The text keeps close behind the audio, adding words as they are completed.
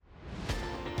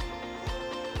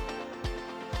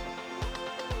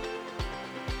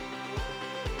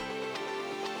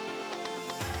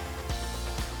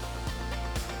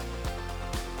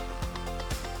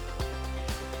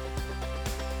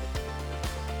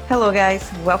Hello, guys.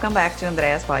 Welcome back to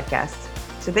Andrea's podcast.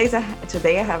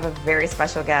 Today I have a very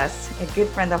special guest, a good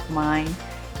friend of mine,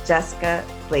 Jessica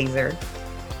Blazer.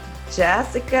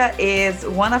 Jessica is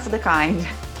one of the kind.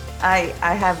 I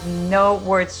have no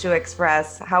words to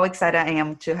express how excited I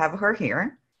am to have her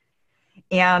here.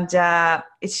 And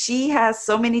she has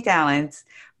so many talents,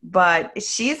 but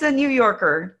she's a New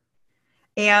Yorker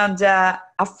and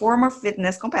a former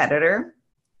fitness competitor,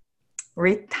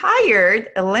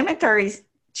 retired elementary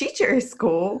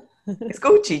school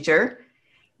teacher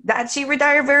that she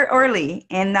retired very early,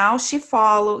 and now she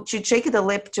take the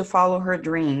leap to follow her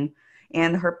dream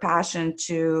and her passion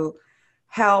to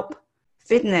help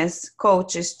fitness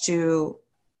coaches to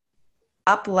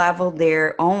up level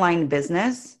their online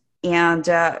business. And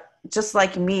just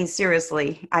like me,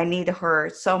 seriously, I need her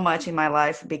so much in my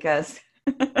life because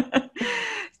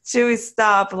to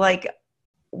stop like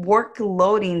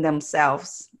workloading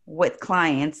themselves with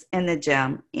clients in the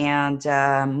gym and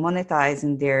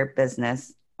monetizing their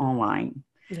business online.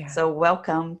 Yeah. So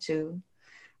welcome to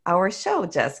our show,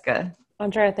 Jessica.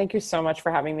 Andrea, thank you so much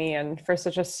for having me and for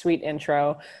such a sweet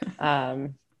intro.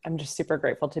 I'm just super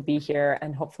grateful to be here,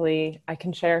 and hopefully I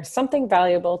can share something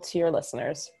valuable to your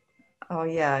listeners. Oh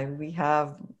yeah,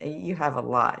 you have a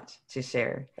lot to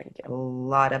share. Thank A you.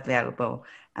 lot of valuable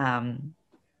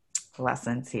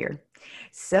lessons here.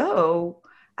 So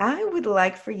I would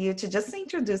like for you to just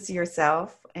introduce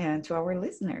yourself and to our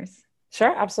listeners.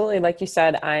 Sure, absolutely. Like you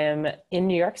said, I am in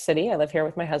New York City. I live here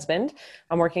with my husband.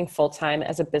 I'm working full-time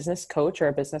as a business coach or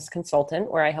a business consultant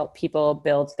where I help people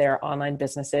build their online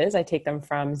businesses. I take them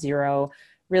from zero,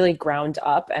 really ground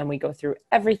up, and we go through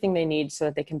everything they need so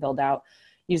that they can build out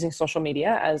using social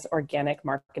media as organic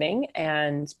marketing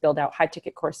and build out high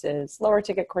ticket courses, lower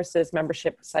ticket courses,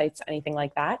 membership sites, anything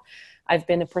like that. I've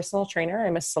been a personal trainer.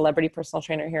 I'm a celebrity personal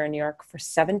trainer here in New York for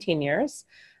 17 years.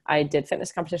 I did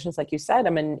fitness competitions, like you said.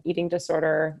 I'm an eating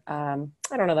disorder. I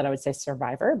don't know that I would say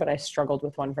survivor, but I struggled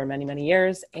with one for many, many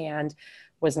years and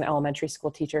was an elementary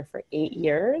school teacher for 8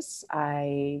 years.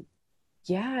 I've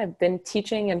been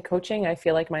teaching and coaching, I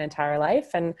feel like, my entire life.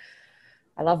 And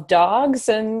I love dogs.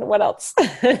 And what else?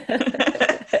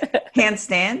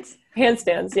 Handstands?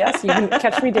 Handstands. Yes. You can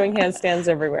catch me doing handstands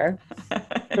everywhere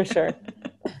for sure.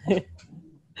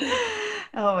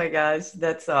 Oh my gosh,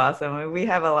 that's awesome. We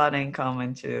have a lot in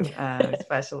common too,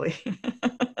 especially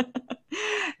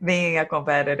being a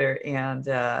competitor and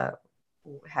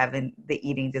having the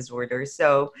eating disorder.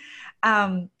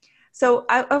 Um, so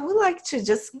I would like to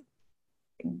just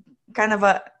kind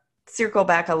of circle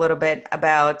back a little bit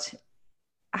about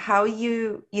how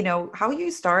how you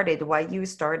started, why you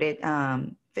started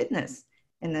fitness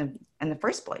in the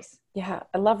first place. Yeah,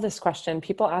 I love this question.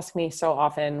 People ask me so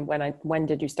often when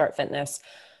did you start fitness?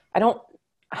 I don't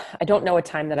know a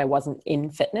time that I wasn't in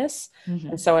fitness. Mm-hmm.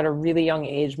 And so at a really young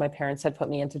age, my parents had put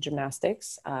me into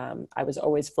gymnastics. I was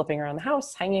always flipping around the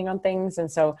house, hanging on things.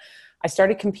 And so I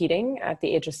started competing at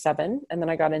the age of 7. And then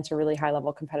I got into really high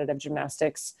level competitive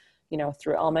gymnastics,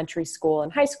 through elementary school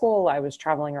and high school. I was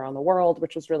traveling around the world,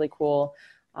 which was really cool.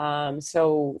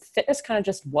 So fitness kind of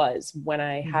just was. When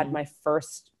I had my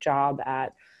first job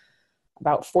at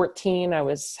about 14, I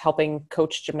was helping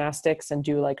coach gymnastics and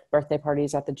do like birthday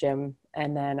parties at the gym.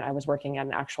 And then I was working at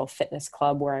an actual fitness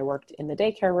club where I worked in the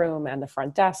daycare room and the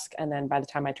front desk. And then by the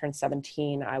time I turned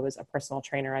 17, I was a personal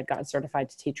trainer. I'd gotten certified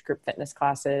to teach group fitness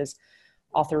classes.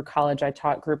 All through college, I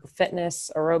taught group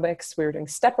fitness, aerobics. We were doing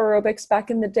step aerobics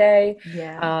back in the day,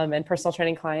 and personal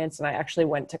training clients. And I actually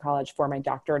went to college for my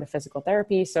doctorate of physical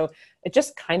therapy. So it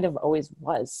just kind of always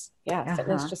was. Yeah,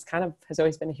 fitness just kind of has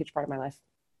always been a huge part of my life.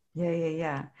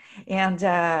 Yeah. And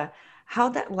how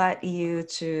that led you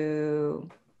to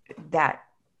that?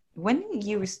 When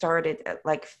you started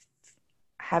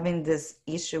having this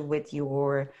issue with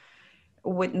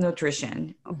with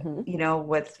nutrition,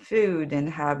 with food and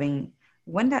having,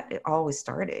 when that it always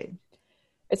started?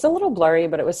 It's a little blurry,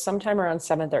 but it was sometime around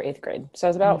 7th or 8th grade. So I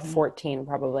was about 14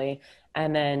 probably.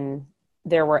 And then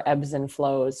there were ebbs and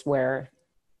flows where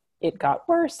it got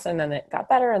worse and then it got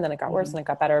better and then it got worse and it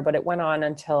got better. But it went on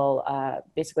until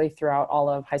basically throughout all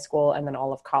of high school and then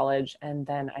all of college. And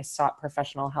then I sought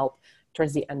professional help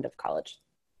towards the end of college.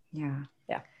 Yeah.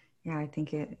 I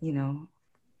think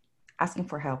asking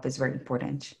for help is very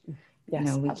important. Yes,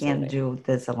 we absolutely. can't do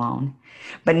this alone.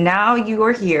 But now you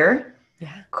are here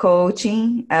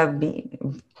coaching.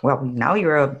 Now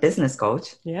you're a business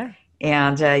coach. Yeah.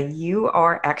 And you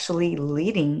are actually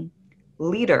leading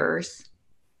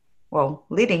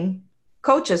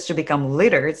coaches to become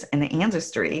leaders in the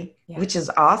industry, which is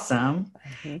awesome.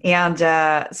 And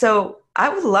so I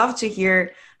would love to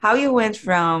hear how you went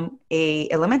from a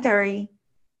elementary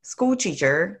school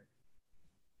teacher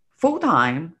full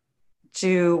time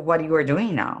to what you are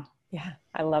doing now? Yeah,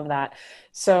 I love that.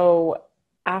 So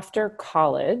after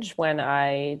college, when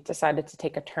I decided to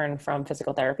take a turn from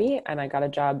physical therapy and I got a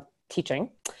job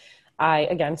teaching, I,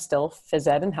 again, still phys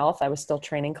ed and health. I was still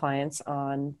training clients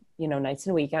on, nights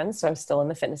and weekends. So I was still in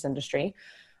the fitness industry.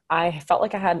 I felt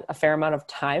like I had a fair amount of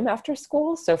time after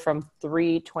school. So from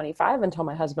 3:25 until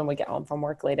my husband would get home from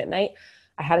work late at night,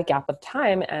 I had a gap of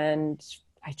time, and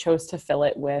I chose to fill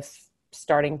it with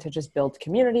starting to just build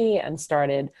community and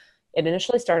it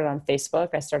initially started on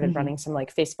Facebook. I started running some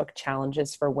like Facebook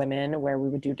challenges for women where we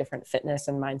would do different fitness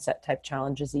and mindset type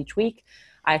challenges each week.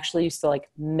 I actually used to like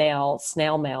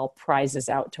snail mail prizes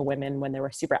out to women when they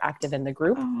were super active in the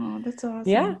group. Oh, that's awesome.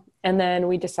 Yeah. And then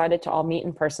we decided to all meet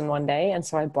in person one day. And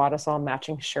so I bought us all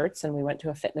matching shirts and we went to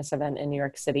a fitness event in New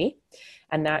York City.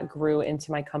 And that grew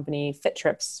into my company, Fit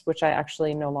Trips, which I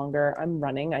actually no longer I'm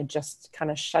running. I just kind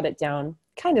of sort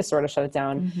of shut it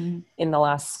down in the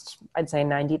last, I'd say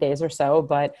 90 days or so.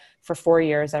 But for 4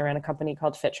 years, I ran a company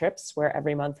called Fit Trips, where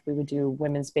every month we would do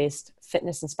women's based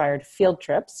fitness inspired field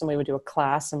trips. And we would do a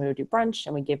class and we would do brunch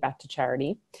and we gave back to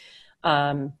charity.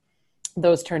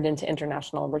 Those turned into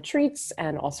international retreats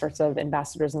and all sorts of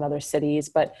ambassadors in other cities.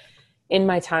 But in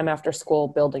my time after school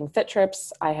building Fit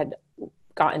Trips,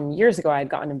 years ago, I had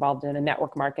gotten involved in a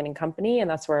network marketing company. And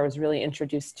that's where I was really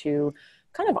introduced to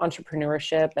kind of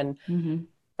entrepreneurship. And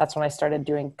that's when I started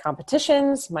doing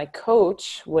competitions. My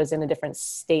coach was in a different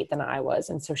state than I was.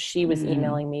 And so she was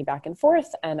emailing me back and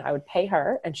forth, and I would pay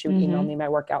her and she would email me my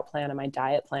workout plan and my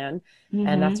diet plan.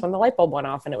 And that's when the light bulb went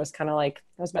off. And it was kind of like,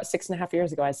 it was about 6.5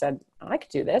 years ago. I said, I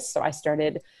could do this. So I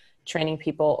started training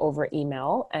people over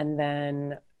email and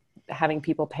then having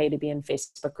people pay to be in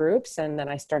Facebook groups. And then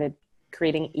I started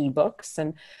creating ebooks,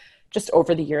 and just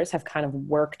over the years have kind of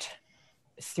worked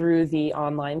through the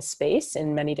online space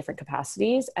in many different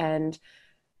capacities. And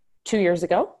 2 years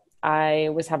ago, I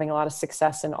was having a lot of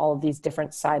success in all of these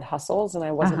different side hustles, and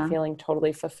I wasn't feeling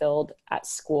totally fulfilled at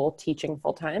school teaching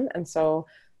full time. And so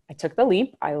I took the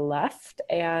leap, I left,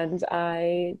 and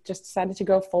I just decided to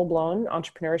go full blown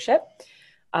entrepreneurship,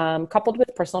 coupled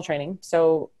with personal training.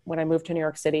 So when I moved to New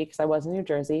York City, because I was in New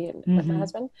Jersey with my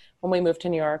husband, when we moved to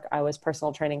New York, I was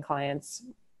personal training clients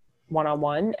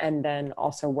one-on-one, and then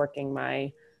also working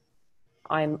my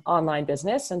online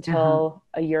business until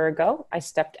a year ago. I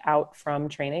stepped out from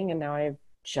training and now I'm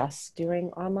just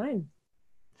doing online.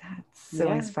 That's so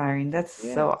inspiring. That's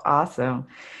so awesome.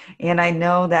 And I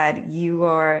know that you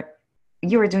are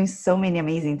doing so many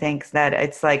amazing things that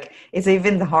it's like, it's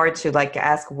even hard to like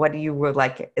ask what you were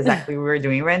like exactly we were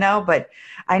doing right now. But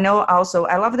I know also,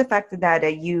 I love the fact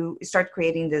that you start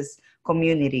creating this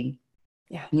community.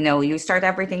 Yeah. You start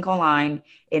everything online,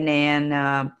 and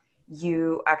then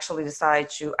you actually decide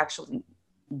to actually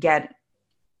get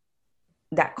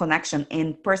that connection,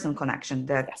 in-person connection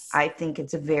that I think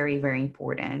it's very, very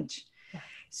important. Yeah.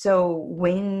 So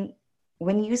when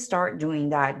you start doing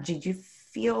that, did you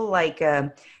feel like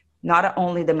not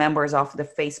only the members of the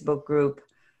Facebook group,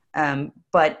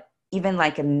 but even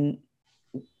like did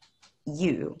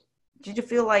you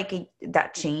feel like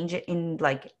that change in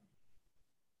like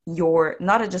your,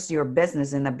 not just your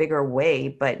business in a bigger way,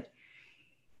 but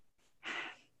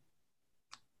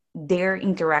their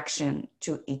interaction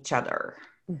to each other?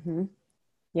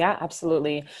 Yeah,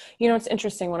 absolutely. It's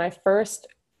interesting. When I first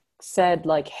said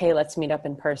like, hey, let's meet up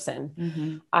in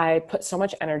person, I put so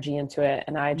much energy into it,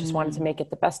 and I just wanted to make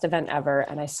it the best event ever.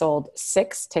 And I sold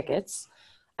 6 tickets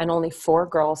and only 4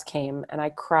 girls came, and I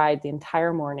cried the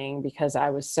entire morning because I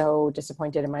was so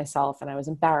disappointed in myself and I was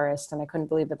embarrassed, and I couldn't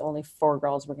believe that only 4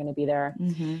 girls were going to be there.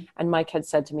 And Mike had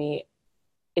said to me,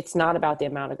 it's not about the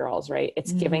amount of girls, right?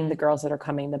 It's giving the girls that are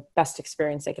coming the best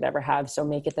experience they could ever have. So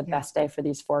make it the best day for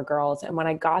these 4 girls. And when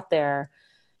I got there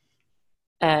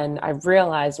and I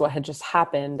realized what had just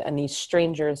happened, and these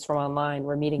strangers from online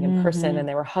were meeting in person and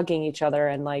they were hugging each other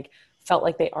and like felt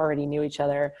like they already knew each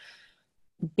other,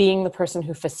 being the person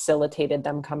who facilitated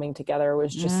them coming together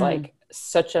was just like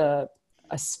such a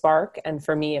spark. And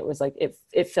for me, it was like,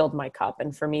 it filled my cup.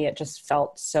 And for me, it just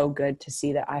felt so good to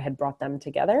see that I had brought them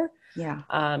together. Yeah.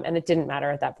 And it didn't matter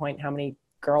at that point how many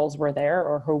girls were there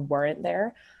or who weren't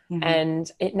there. And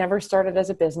it never started as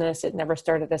a business. It never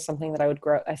started as something that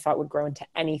I thought would grow into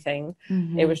anything.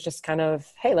 It was just kind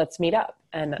of, hey, let's meet up.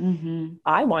 And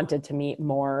I wanted to meet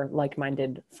more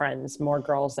like-minded friends, more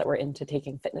girls that were into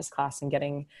taking fitness class and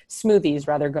getting smoothies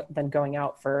rather than going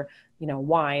out for,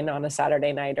 wine on a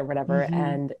Saturday night or whatever.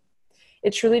 And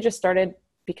it truly just started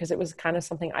because it was kind of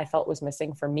something I felt was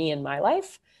missing for me in my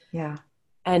life. Yeah.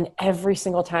 And every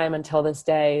single time until this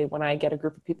day, when I get a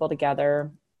group of people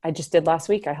together, I just did last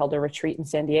week. I held a retreat in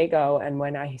San Diego. And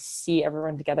when I see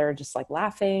everyone together, just like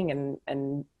laughing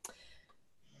and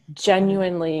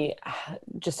genuinely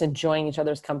just enjoying each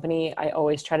other's company, I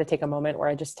always try to take a moment where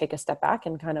I just take a step back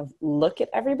and kind of look at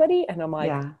everybody. And I'm like,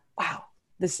 Yeah. wow,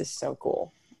 this is so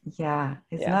cool. Yeah.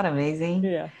 It's Yeah. not amazing.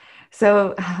 Yeah.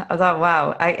 So I thought,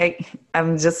 wow,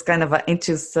 I'm just kind of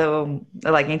into so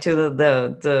like into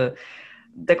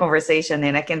the conversation,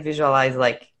 and I can visualize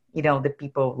like, you know, the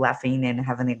people laughing and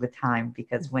having a good time,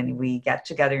 because when we get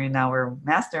together in our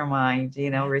mastermind, you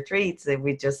know, retreats,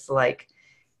 we just like,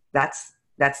 that's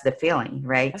the feeling,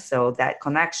 right? So that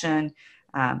connection,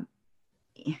 um,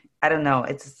 I don't know,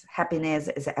 it's happiness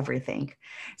is everything.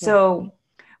 So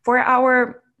for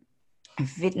our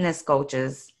fitness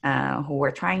coaches who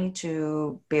are trying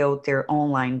to build their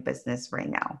online business right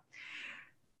now,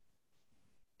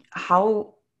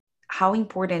 how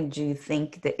important do you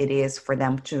think that it is for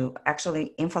them to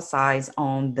actually emphasize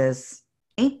on this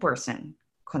in-person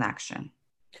connection?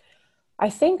 I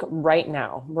think right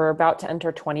now we're about to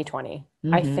enter 2020.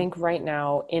 I Mm-hmm. think right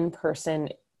now in-person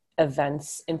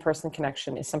events, in-person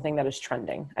connection is something that is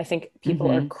trending. I think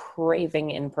people are Mm-hmm.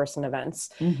 craving in-person events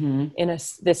Mm-hmm. in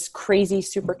this crazy,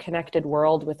 super connected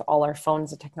world with all our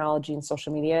phones and technology and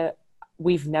social media.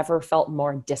 We've never felt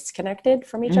more disconnected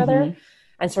from each other. Mm-hmm.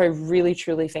 And so I really,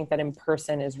 truly think that in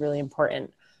person is really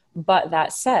important. But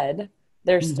that said,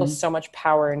 there's still Mm-hmm. so much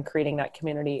power in creating that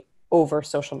community over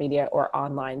social media or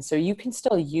online. So you can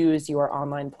still use your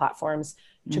online platforms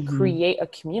to Mm-hmm. create a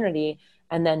community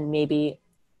and then maybe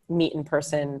meet in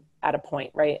person at a point,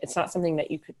 right? It's not something that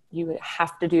you would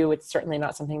have to do. It's certainly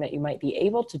not something that you might be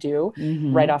able to do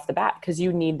right Mm-hmm. off the bat, because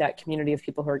you need that community of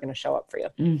people who are going to show up for you.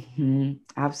 Mm-hmm.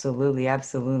 Absolutely,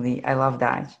 absolutely. I love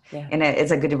that. Yeah. And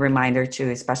it's a good reminder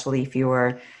too, especially if you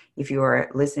are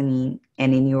listening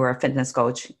and in your fitness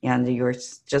coach and you're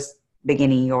just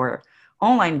beginning your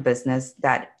online business,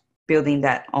 that building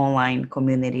that online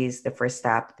community is the first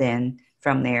step. Then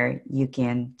from there you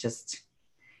can just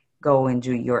go and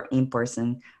do your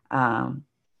in-person um,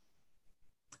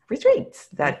 retreats,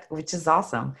 Yeah. that which is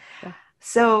awesome. Yeah.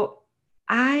 So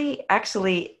I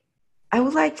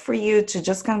would like for you to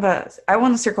just kind of, I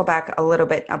want to circle back a little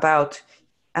bit about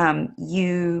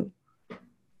you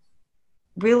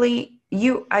really,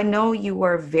 I know you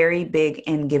were very big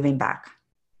in giving back.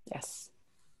 Yes.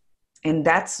 And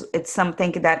it's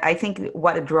something that I think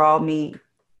what drew me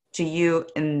to you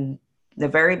in the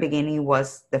very beginning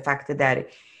was the fact that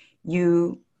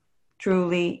you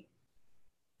truly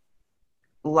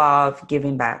love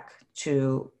giving back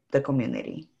to the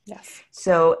community. Yes.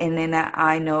 So, and then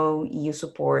I know you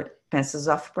support Pencils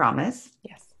of Promise.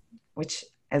 Yes. Which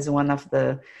is one of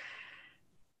the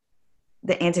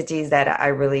entities that I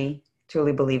really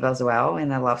truly believe as well,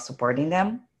 and I love supporting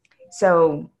them.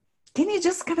 So, can you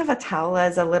just kind of tell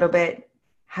us a little bit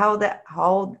how this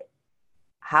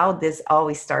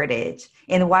always started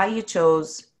and why you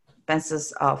chose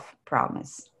Pencils of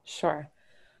Promise? Sure.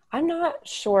 I'm not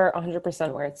sure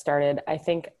 100% where it started. I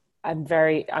think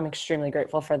I'm extremely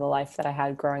grateful for the life that I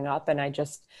had growing up. And I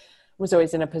just was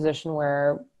always in a position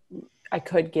where I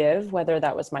could give, whether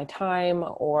that was my time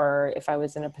or if I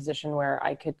was in a position where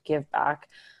I could give back,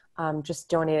 just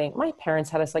donating. My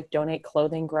parents had us like donate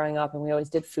clothing growing up, and we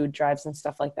always did food drives and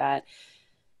stuff like that.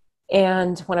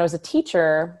 And when I was a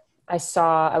teacher, I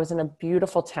was in a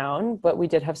beautiful town, but we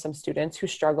did have some students who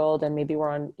struggled and maybe were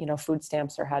on, food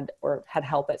stamps or had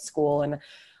help at school. And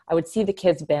I would see the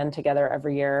kids band together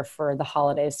every year for the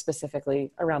holidays,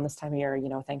 specifically around this time of year,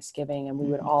 Thanksgiving, and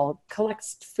we would all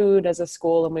collect food as a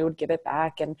school and we would give it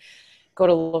back and go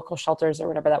to local shelters or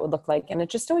whatever that would look like. And it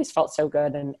just always felt so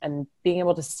good. And being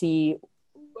able to see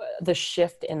the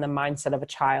shift in the mindset of a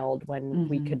child when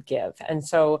we could give. And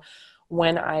so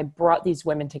when I brought these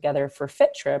women together for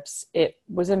Fit Trips, it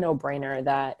was a no-brainer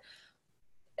that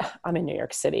I'm in New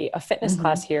York City. A fitness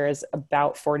class here is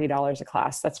about $40 a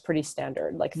class. That's pretty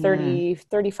standard, like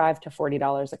 $35 to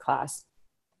 $40 a class.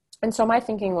 And so my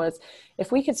thinking was,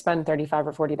 if we could spend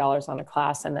 $35 or $40 on a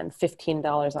class and then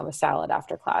 $15 on a salad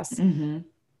after class,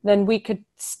 then we could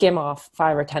skim off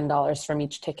 $5 or $10 from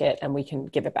each ticket and we can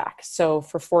give it back. So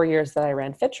for 4 years that I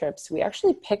ran Fit Trips, we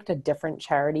actually picked a different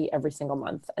charity every single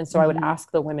month. And so I would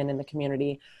ask the women in the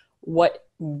community, what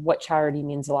charity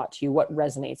means a lot to you? What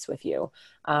resonates with you?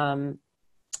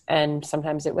 And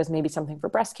sometimes it was maybe something for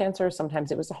breast cancer.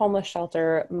 Sometimes it was a homeless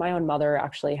shelter. My own mother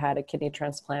actually had a kidney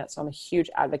transplant, so I'm a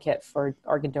huge advocate for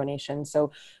organ donation.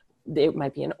 So it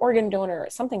might be an organ donor or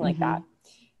something like that.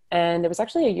 And it was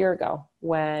actually a year ago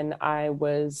when I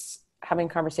was having a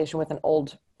conversation with an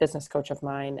old business coach of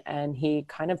mine, and he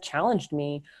kind of challenged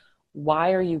me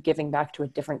why are you giving back to a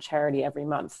different charity every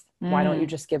month? Why don't you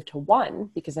just give to one?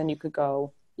 Because then you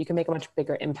can make a much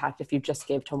bigger impact if you just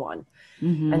gave to one.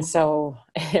 And so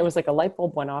it was like a light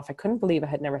bulb went off. I couldn't believe I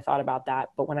had never thought about that.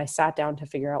 But when I sat down to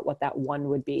figure out what that one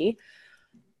would be,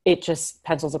 it just,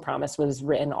 Pencils of Promise was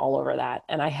written all over that.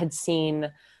 And I had seen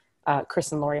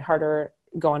Chris and Lori Harder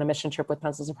go on a mission trip with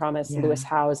Pencils of Promise, Lewis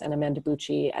Howes and Amanda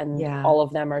Bucci. And all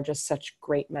of them are just such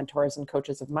great mentors and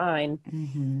coaches of mine.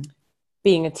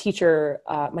 Being a teacher,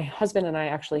 my husband and I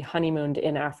actually honeymooned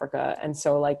in Africa. And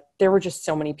so like, there were just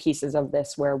so many pieces of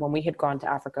this where when we had gone to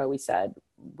Africa, we said,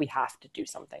 we have to do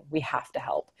something. We have to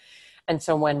help. And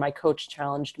so when my coach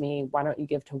challenged me, why don't you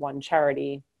give to one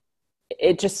charity?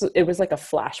 It was like a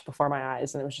flash before my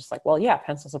eyes. And it was just like, well, yeah,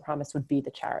 Pencils of Promise would be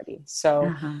the charity.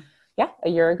 So a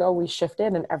year ago we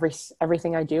shifted, and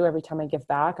everything I do, every time I give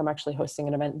back, I'm actually hosting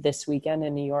an event this weekend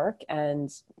in New York,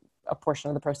 and a portion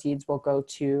of the proceeds will go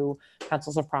to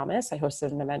Pencils of Promise. I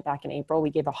hosted an event back in April. We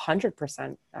gave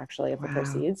 100% actually of the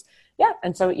proceeds. Yeah.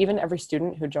 And so even every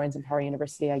student who joins Empower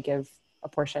University, I give a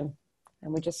portion,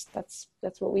 and we just, that's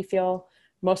what we feel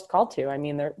most called to. I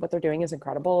mean, what they're doing is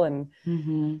incredible.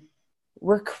 And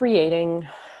we're creating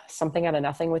something out of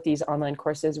nothing with these online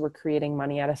courses. We're creating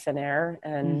money out of thin air.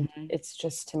 And it's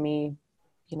just, to me,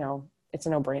 it's a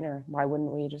no-brainer. Why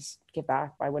wouldn't we just give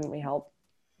back? Why wouldn't we help?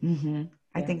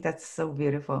 I think that's so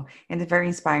beautiful, and it's very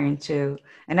inspiring too.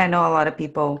 And I know a lot of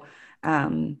people,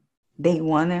 they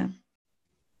want to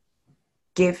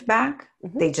give back.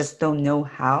 They just don't know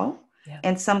how.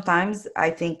 And sometimes I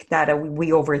think that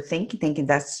we overthink, thinking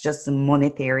that's just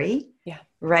monetary,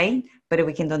 right? But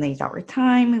we can donate our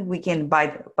time. We can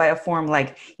buy a form,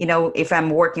 like, if I'm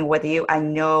working with you, I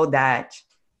know that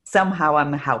somehow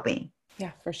I'm helping.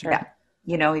 Yeah, for sure.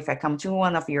 If I come to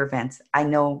one of your events, I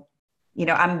know,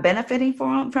 I'm benefiting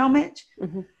from it,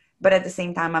 but at the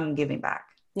same time, I'm giving back.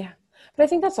 Yeah. But I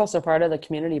think that's also part of the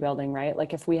community building, right?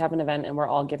 Like if we have an event and we're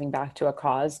all giving back to a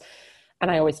cause, and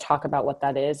I always talk about what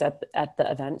that is at the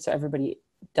event, so everybody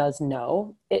does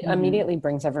know, it immediately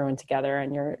brings everyone together,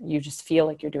 and you just feel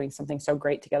like you're doing something so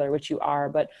great together, which you are.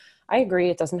 But I agree,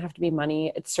 it doesn't have to be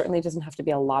money. It certainly doesn't have to be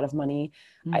a lot of money.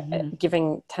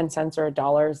 Giving 10 cents or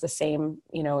 $1 is the same,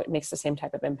 it makes the same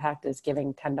type of impact as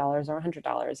giving $10 or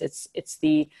 $100.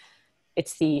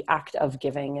 It's the act of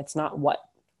giving. It's not what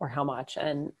or how much.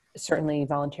 And certainly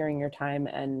volunteering your time,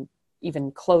 and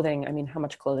even clothing. I mean, how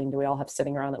much clothing do we all have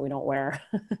sitting around that we don't wear?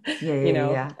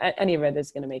 Any of it is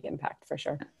going to make impact for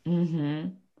sure.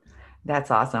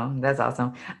 That's awesome.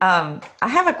 I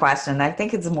have a question. I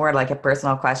think it's more like a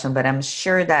personal question, but I'm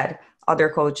sure that other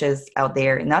coaches out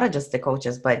there, not just the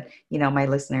coaches, but, my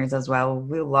listeners as well,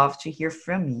 will love to hear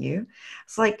from you.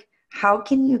 It's like, how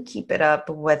can you keep it up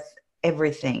with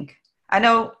everything? I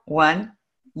know, one,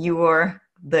 you are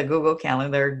the Google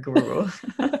Calendar guru.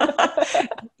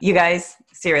 You guys,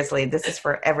 seriously, this is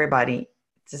for everybody.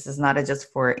 This is not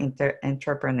just for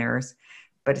entrepreneurs,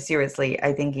 but seriously,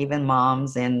 I think even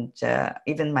moms and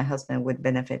even my husband would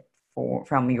benefit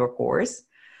from your course.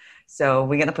 So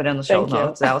we're going to put it in the show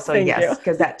notes also. Yes,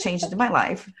 because that changed my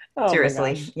life.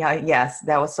 Seriously. Yes,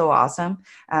 that was so awesome.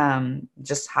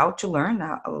 Just how to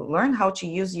learn how to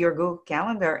use your Google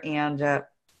Calendar, and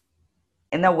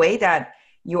in a way that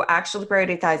you're actually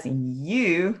prioritizing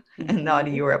you and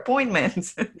not your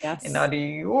appointments and not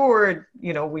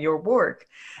your work.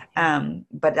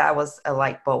 But that was a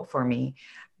light bulb for me.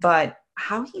 But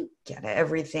how do you get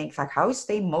everything? Like, how you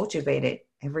stay motivated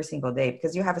every single day?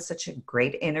 Because you have such a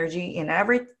great energy, and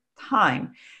every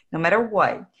time, no matter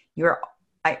what,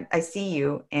 I see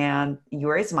you and you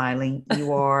are smiling.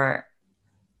 You are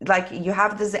like, you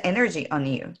have this energy on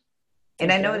you.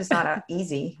 And I know it's not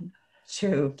easy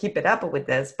to keep it up with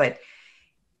this, but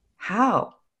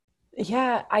how?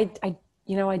 Yeah, I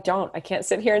don't. I can't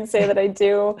sit here and say that I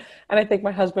do. And I think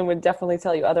my husband would definitely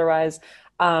tell you otherwise.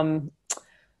 I'm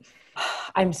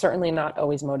certainly not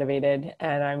always motivated,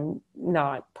 and I'm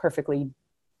not perfectly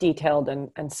detailed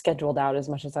and scheduled out as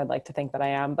much as I'd like to think that I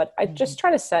am, but I just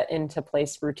try to set into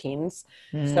place routines.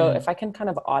 So if I can kind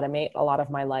of automate a lot of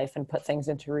my life and put things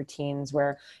into routines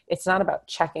where it's not about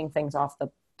checking things off the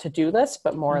to-do list,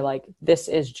 but more like, this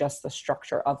is just the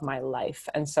structure of my life.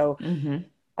 And so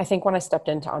I think when I stepped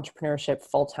into entrepreneurship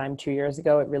full-time 2 years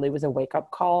ago, it really was a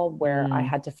wake-up call where I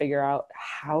had to figure out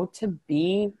how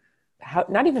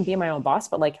not even be my own boss,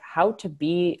 but like how to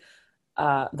be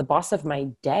the boss of my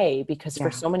day. Because for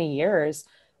so many years,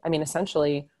 I mean,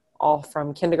 essentially all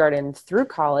from kindergarten through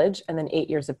college and then 8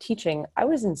 years of teaching, I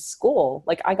was in school.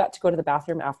 Like, I got to go to the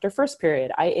bathroom after first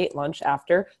period. I ate lunch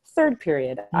after third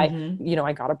period. I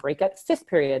got a break at fifth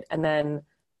period. And then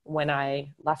when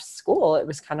I left school, it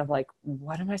was kind of like,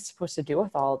 what am I supposed to do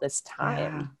with all this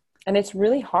time? Yeah. And it's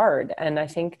really hard. And I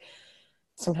think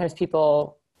sometimes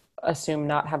people assume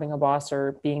not having a boss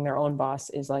or being their own boss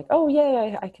is like, oh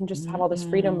yeah, I can just have all this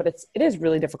freedom, but it is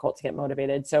really difficult to get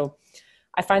motivated. So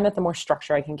I find that the more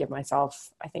structure I can give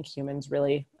myself, I think humans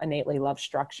really innately love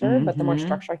structure, but the more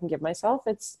structure I can give myself,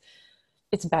 it's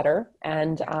better.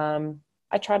 And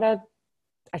I try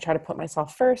to put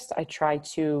myself first. I try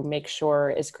to make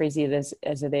sure, as crazy as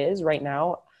it is right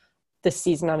now, the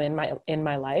season I'm in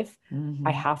my life,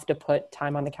 I have to put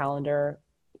time on the calendar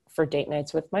for date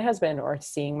nights with my husband or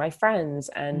seeing my friends.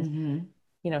 And,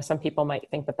 some people might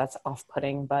think that that's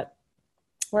off-putting, but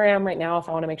where I am right now, if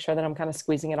I want to make sure that I'm kind of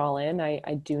squeezing it all in,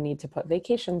 I do need to put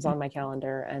vacations on my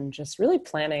calendar and just really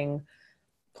planning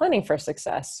for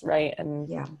success. Right. And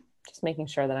just making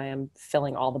sure that I am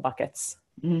filling all the buckets.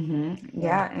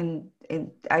 Yeah. And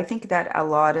I think that a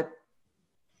lot of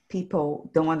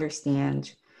people don't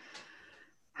understand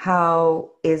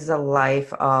how is the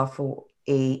life of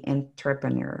a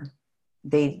entrepreneur.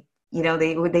 They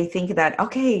think that,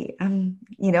 okay,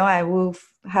 I will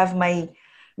have my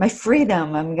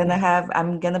freedom. I'm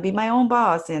gonna be my own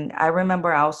boss. And I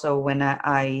remember also when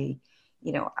I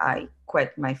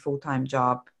quit my full-time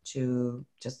job to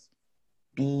just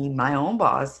be my own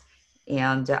boss.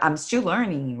 And I'm still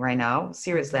learning right now.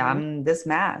 Seriously, I'm this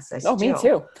mess. Me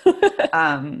too.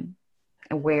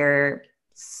 Where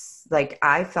like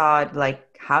I thought,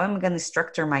 like, how am I going to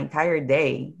structure my entire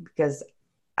day? Because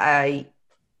I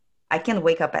can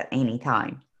wake up at any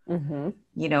time.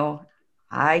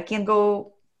 I can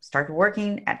go start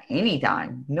working at any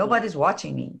time. Nobody's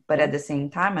watching me, but at the same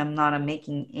time, I'm not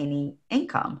making any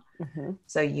income.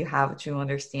 So you have to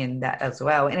understand that as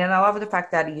well. And I love the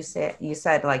fact that you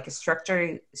said like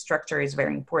structure is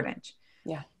very important.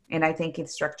 Yeah. And I think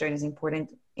structure is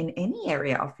important in any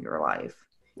area of your life.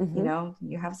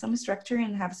 You have some structure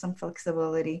and have some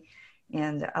flexibility,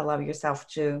 and allow yourself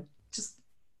to just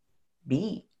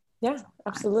be. Yeah,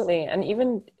 absolutely. And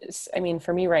even, I mean,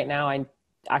 for me right now, I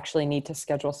actually need to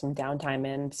schedule some downtime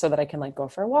in so that I can like go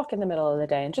for a walk in the middle of the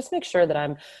day and just make sure that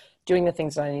I'm doing the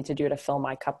things that I need to do to fill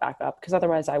my cup back up. Because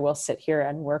otherwise I will sit here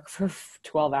and work for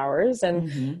 12 hours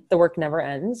and the work never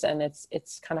ends. And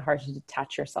it's kind of hard to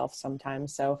detach yourself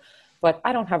sometimes. So, but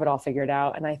I don't have it all figured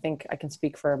out. And I think I can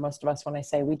speak for most of us when I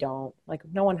say we don't. Like,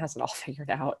 no one has it all figured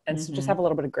out. And so just have a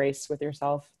little bit of grace with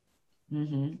yourself.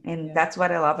 And that's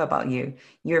what I love about you.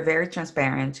 You're very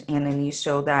transparent, and then you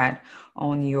show that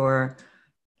on your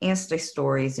Insta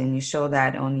stories, and you show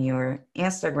that on your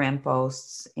Instagram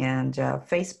posts and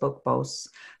Facebook posts.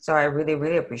 So I really,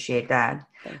 really appreciate that.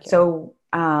 Thank you. So,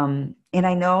 and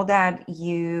I know that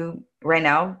right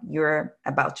now you're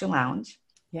about to launch.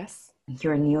 Yes.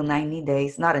 Your new 90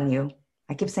 days, not a new,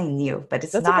 I keep saying new, but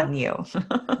it's That's not okay. new.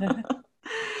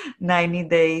 90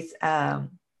 days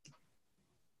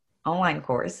online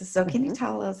course. So can you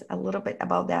tell us a little bit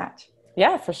about that?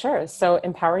 Yeah, for sure. So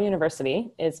Empower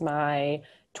University is my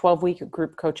 12-week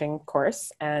group coaching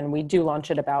course, and we do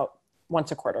launch it about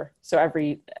once a quarter. So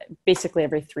basically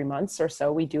every 3 months or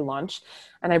so we do launch,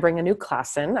 and I bring a new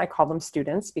class in. I call them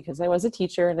students because I was a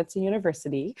teacher and it's a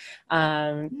university.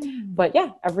 But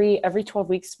yeah, every 12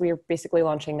 weeks we're basically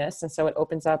launching this. And so it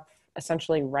opens up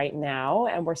essentially right now,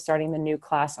 and we're starting the new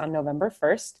class on November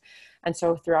 1st. And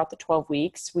so throughout the 12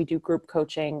 weeks, we do group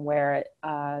coaching where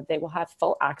they will have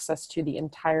full access to the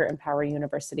entire Empower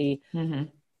University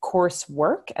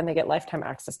coursework, and they get lifetime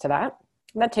access to that.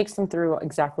 And that takes them through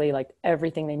exactly like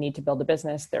everything they need to build a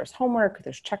business. There's homework,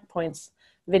 there's checkpoints,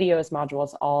 videos,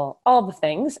 modules, all the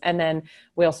things. And then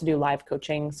we also do live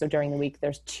coaching. So during the week,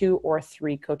 there's 2 or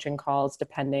 3 coaching calls,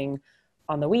 depending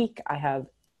on the week. I have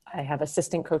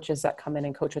assistant coaches that come in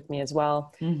and coach with me as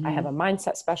well. I have a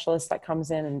mindset specialist that comes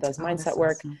in and does mindset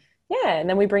work. Awesome. Yeah. And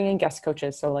then we bring in guest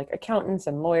coaches. So like accountants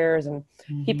and lawyers and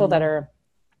people that are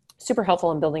super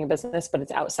helpful in building a business, but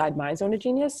it's outside my zone of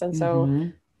genius. And so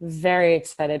very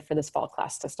excited for this fall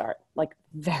class to start. Like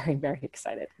very, very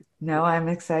excited. No, I'm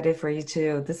excited for you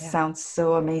too. This sounds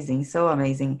so amazing. So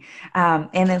amazing. And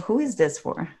then who is this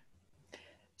for?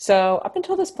 So up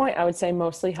until this point, I would say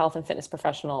mostly health and fitness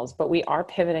professionals, but we are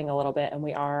pivoting a little bit, and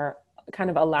we are kind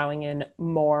of allowing in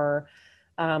more,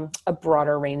 a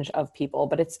broader range of people.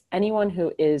 But it's anyone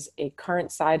who is a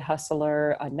current side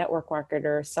hustler, a network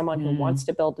marketer, someone who wants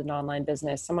to build an online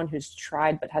business, someone who's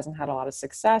tried but hasn't had a lot of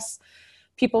success,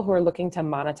 people who are looking to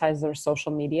monetize their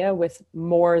social media with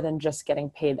more than just getting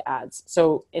paid ads.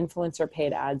 So influencer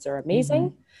paid ads are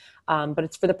amazing. But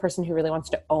it's for the person who really wants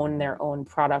to own their own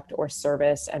product or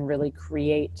service and really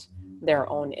create their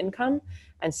own income.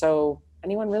 And so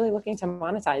anyone really looking to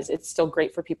monetize. It's still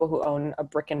great for people who own a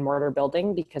brick and mortar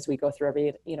building because we go through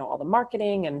every, all the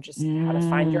marketing and just how to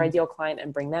find your ideal client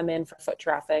and bring them in for foot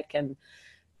traffic. And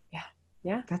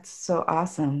yeah. That's so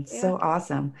awesome. Yeah. So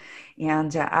awesome.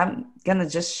 And I'm going to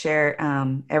just share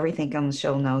everything on the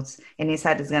show notes. And you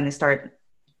said it's going to start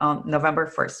on November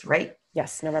 1st, right?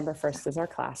 Yes. November 1st is our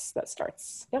class that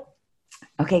starts. Yep.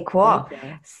 Okay, cool.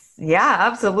 Yeah,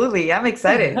 absolutely. I'm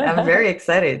excited. I'm very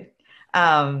excited.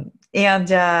 And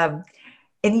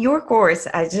in your course,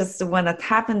 I just want to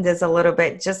tap in this a little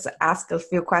bit, just ask a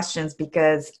few questions,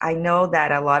 because I know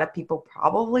that a lot of people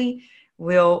probably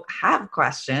will have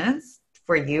questions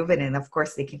for you, but then of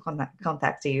course they can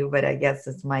contact you. But I guess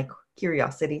it's my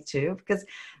curiosity too, because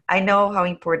I know how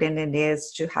important it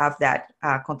is to have that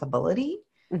accountability,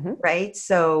 right?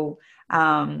 So,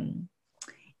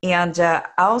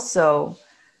 also,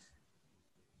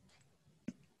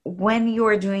 when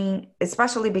you're doing,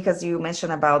 especially because you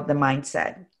mentioned about the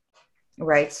mindset,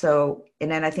 right? So,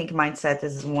 and then I think mindset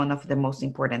is one of the most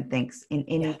important things in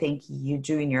anything you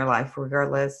do in your life,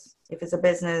 regardless if it's a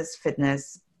business,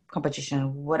 fitness,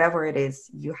 competition, whatever it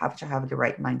is, you have to have the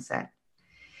right mindset.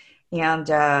 And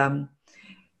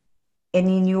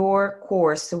in your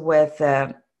course with,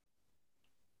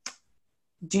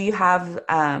 do you have,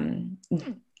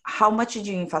 how much did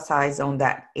you emphasize on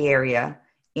that area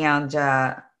and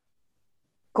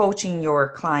coaching your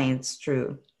clients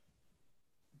through?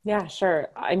 Yeah, sure.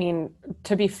 I mean,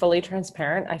 to be fully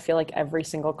transparent, I feel like every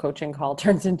single coaching call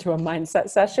turns into a mindset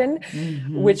session,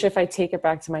 which if I take it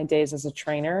back to my days as a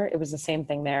trainer, it was the same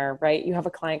thing there, right? You have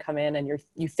a client come in and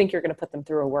you think you're going to put them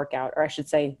through a workout, or I should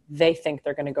say they think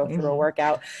they're going to go through a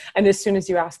workout. And as soon as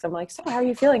you ask them like, so how are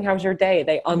you feeling? How's your day?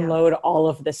 They unload all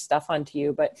of this stuff onto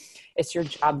you. But it's your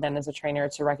job then as a trainer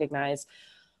to recognize,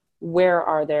 where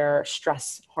are their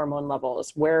stress hormone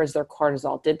levels? Where is their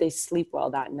cortisol? Did they sleep well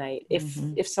that night?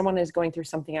 If someone is going through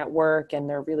something at work and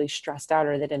they're really stressed out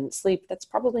or they didn't sleep, that's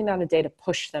probably not a day to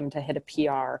push them to hit a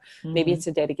PR. Maybe it's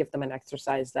a day to give them an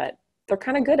exercise that they're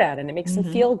kind of good at and it makes them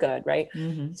feel good, right?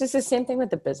 It's just the same thing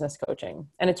with the business coaching.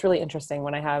 And it's really interesting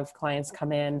when I have clients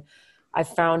come in, I've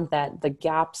found that the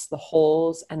gaps, the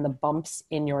holes, and the bumps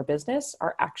in your business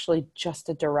are actually just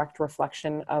a direct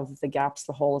reflection of the gaps,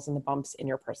 the holes, and the bumps in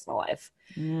your personal life.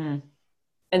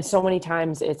 And so many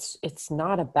times it's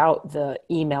not about the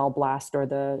email blast or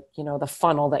the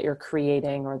funnel that you're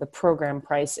creating or the program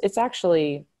price. It's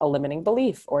actually a limiting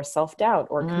belief or self-doubt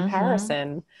or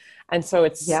comparison. And so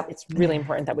it's really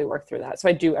important that we work through that. So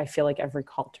I feel like every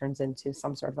call turns into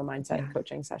some sort of a mindset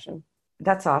coaching session.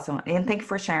 That's awesome. And thank you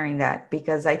for sharing that,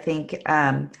 because I think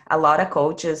a lot of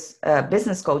coaches,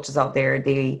 business coaches out there,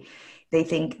 they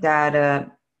think that,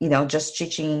 just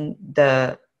teaching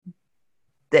the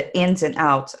ins and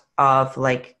outs of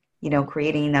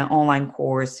creating an online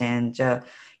course and,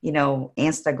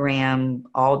 Instagram,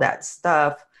 all that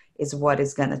stuff is what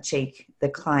is going to take the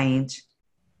client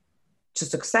to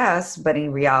success, but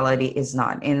in reality is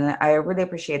not. And I really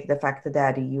appreciate the fact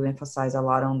that you emphasize a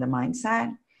lot on the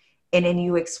mindset. And then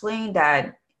you explain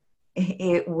that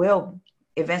it will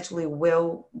eventually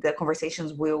the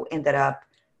conversations will end up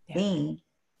being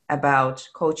about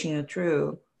coaching you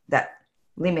through that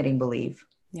limiting belief.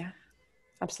 Yeah,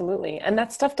 absolutely. And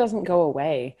that stuff doesn't go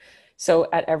away. So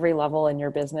at every level in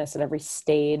your business, at every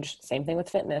stage, same thing with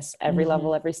fitness, every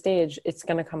level, every stage, it's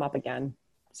going to come up again.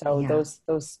 So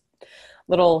those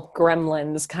little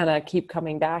gremlins kind of keep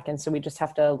coming back. And so we just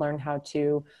have to learn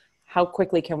how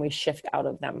quickly can we shift out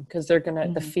of them? Because they're going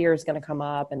to, the fear is going to come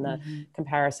up and the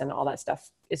comparison, all that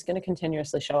stuff is going to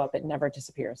continuously show up. It never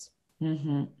disappears.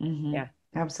 Yeah,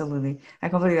 absolutely. I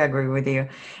completely agree with you.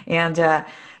 And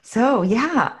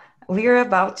we're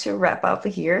about to wrap up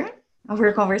here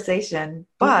our conversation,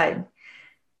 but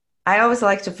I always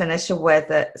like to finish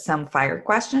with some fire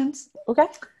questions. Okay.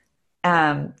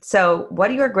 So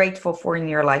what are you grateful for in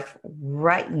your life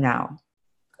right now?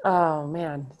 Oh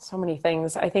man, so many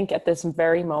things. I think at this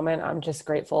very moment, I'm just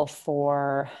grateful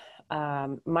for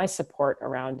my support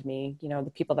around me,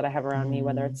 the people that I have around me,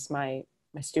 whether it's my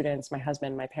students, my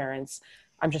husband, my parents.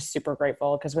 I'm just super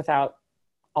grateful, because without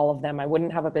all of them, I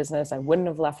wouldn't have a business. I wouldn't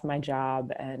have left my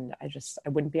job, and I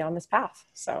wouldn't be on this path.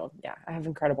 So yeah, I have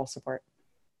incredible support.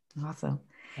 Awesome.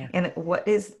 Yeah. And what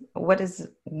is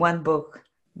one book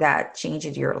that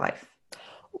changed your life?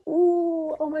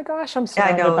 Ooh, oh my gosh, I'm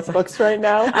surrounded by books right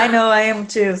now. I know, I am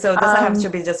too. So it doesn't have to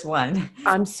be just one.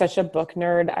 I'm such a book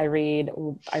nerd. I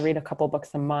read a couple books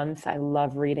a month. I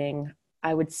love reading.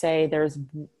 I would say there's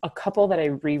a couple that I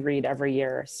reread every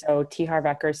year. So T. Harv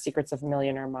Eker's Secrets of a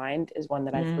Millionaire Mind is one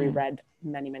that I've reread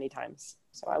many, many times.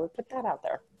 So I would put that out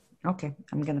there. Okay,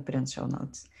 I'm gonna put in show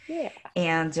notes. Yeah.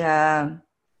 And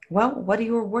well, what are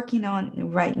you working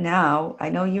on right now? I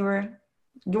know you're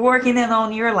working in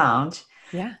on your lounge,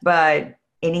 Yeah. but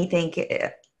anything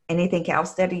anything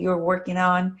else that you're working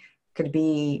on could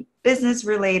be business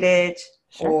related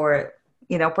Sure. or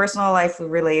personal life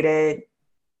related.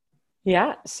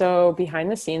 Yeah. So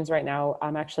behind the scenes right now,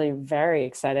 I'm actually very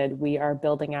excited. We are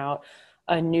building out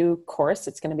a new course.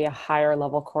 It's going to be a higher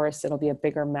level course. It'll be a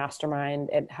bigger mastermind.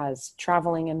 It has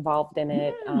traveling involved in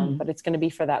it, Mm, but it's going to be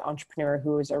for that entrepreneur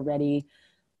who is already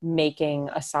making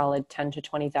a solid 10 to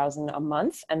 20,000 a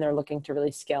month, and they're looking to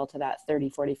really scale to that 30,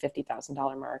 40,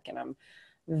 $50,000 mark. And I'm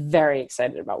very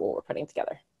excited about what we're putting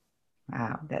together.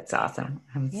 wow, that's awesome.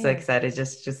 I'm so Yeah. excited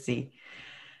just to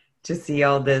see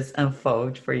all this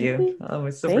unfold for you. I'm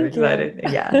super Thank you. excited.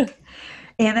 Yeah.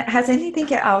 And has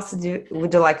anything else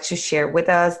would you like to share with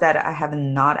us that I have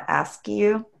not asked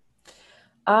you?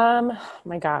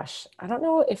 My gosh, I don't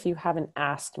know if you haven't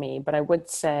asked me, but I would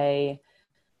say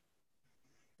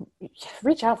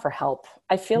reach out for help.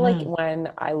 I feel like Mm,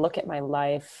 when I look at my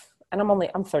life, and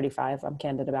I'm 35, I'm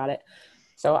candid about it.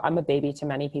 So I'm a baby to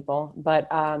many people. But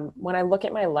when I look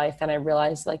at my life and I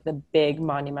realize like the big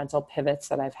monumental pivots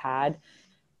that I've had,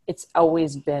 it's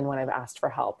always been when I've asked for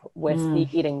help with mm,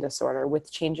 the eating disorder,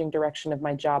 with changing direction of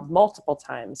my job multiple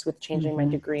times, with changing my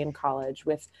hmm. degree in college,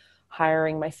 with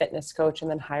hiring my fitness coach and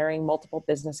then hiring multiple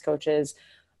business coaches.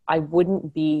 I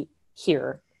wouldn't be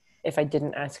here if I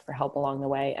didn't ask for help along the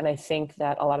way. And I think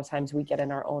that a lot of times we get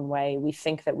in our own way. We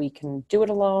think that we can do it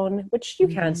alone, which you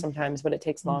can Hmm. sometimes, but it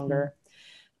takes Hmm. longer.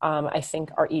 I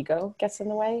think our ego gets in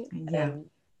the way. Yeah. And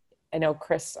I know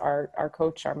Chris, our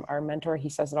coach, our mentor, he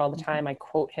says it all the time. I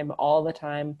quote him all the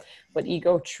time, but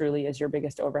ego truly is your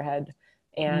biggest overhead.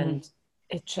 Mm, And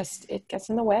it gets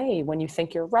in the way when you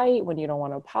think you're right, when you don't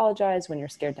want to apologize, when you're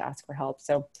scared to ask for help.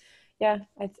 So yeah,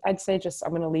 I'd say just,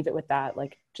 I'm going to leave it with that.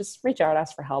 Like, just reach out,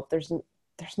 ask for help. There's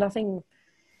nothing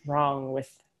wrong with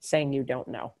saying you don't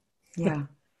know. yeah.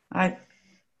 I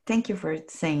thank you for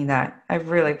saying that. I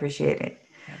really appreciate it.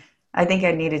 Yeah. I think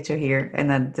I needed to hear, and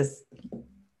then just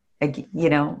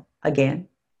again,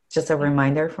 just a Yeah.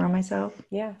 reminder for myself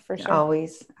Yeah, for to sure.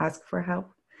 always ask for help.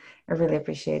 I really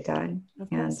appreciate that. Of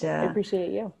And course. I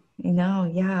appreciate you.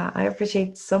 yeah, I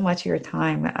appreciate so much your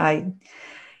time. I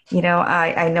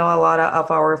know a lot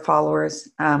of our followers,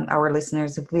 our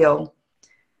listeners will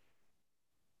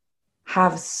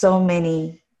have so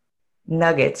many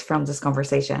nuggets from this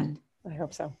conversation. I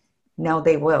hope so. No,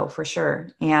 they will for sure.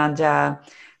 And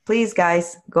please,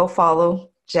 guys, go follow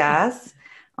Jazz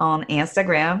on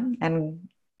Instagram and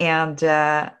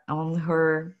on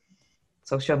her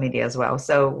social media as well.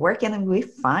 So where can we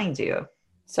find you?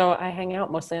 So I hang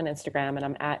out mostly on Instagram and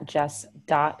I'm at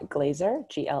jess.glazer,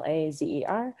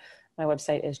 Glazer. My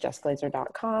website is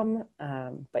jessglazer.com.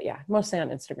 But yeah, mostly on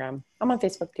Instagram. I'm on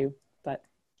Facebook too, but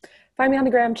find me on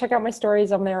the gram. Check out my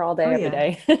stories. I'm there all day, Oh every yeah.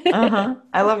 day. Uh-huh.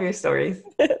 I love your stories.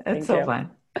 It's Thank so you.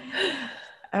 fun.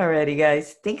 Alrighty,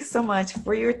 guys. Thanks so much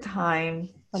for your time,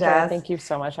 Andrea, Jazz. thank you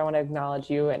so much. I want to acknowledge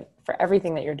you and for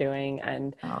everything that you're doing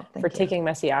and Oh, for thank you. taking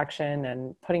messy action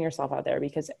and putting yourself out there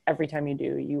because every time you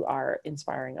do, you are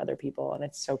inspiring other people and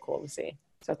it's so cool to see.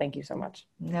 So thank you so much.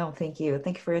 No, thank you.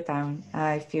 Thank you for your time.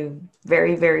 I feel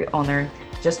very, very honored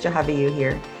just to have you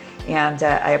here. And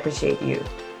I appreciate you.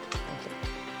 Thank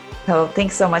you. So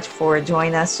thanks so much for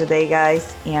joining us today,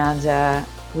 guys. And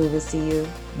we will see you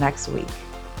next week.